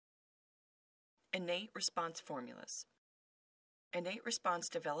Innate Response Formulas. Innate Response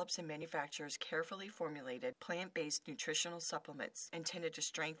develops and manufactures carefully formulated plant-based nutritional supplements intended to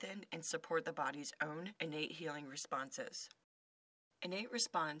strengthen and support the body's own innate healing responses. Innate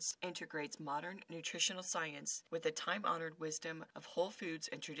Response integrates modern nutritional science with the time-honored wisdom of whole foods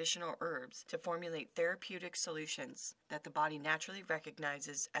and traditional herbs to formulate therapeutic solutions that the body naturally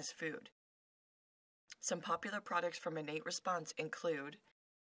recognizes as food. Some popular products from Innate Response include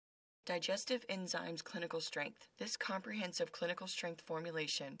Digestive Enzymes Clinical Strength. This comprehensive clinical strength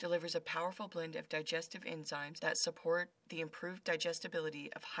formulation delivers a powerful blend of digestive enzymes that support the improved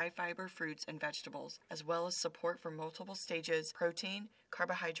digestibility of high-fiber fruits and vegetables, as well as support for multiple stages, protein,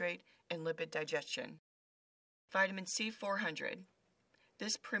 carbohydrate, and lipid digestion. Vitamin C 400.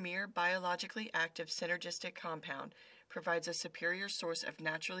 This premier biologically active synergistic compound provides a superior source of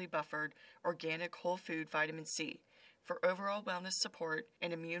naturally buffered, organic whole food vitamin C for overall wellness support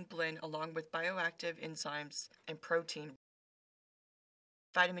and immune blend along with bioactive enzymes and protein.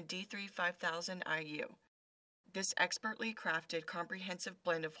 Vitamin D3 5000 IU. This expertly crafted comprehensive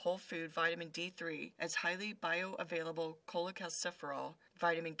blend of whole food vitamin D3 as highly bioavailable cholecalciferol,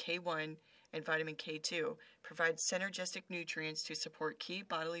 vitamin K1, and vitamin K2 provides synergistic nutrients to support key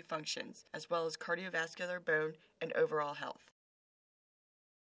bodily functions as well as cardiovascular, bone, and overall health.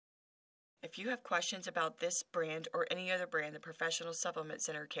 If you have questions about this brand or any other brand the Professional Supplement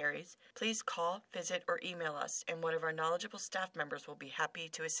Center carries, please call, visit, or email us, and one of our knowledgeable staff members will be happy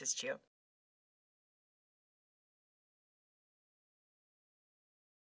to assist you.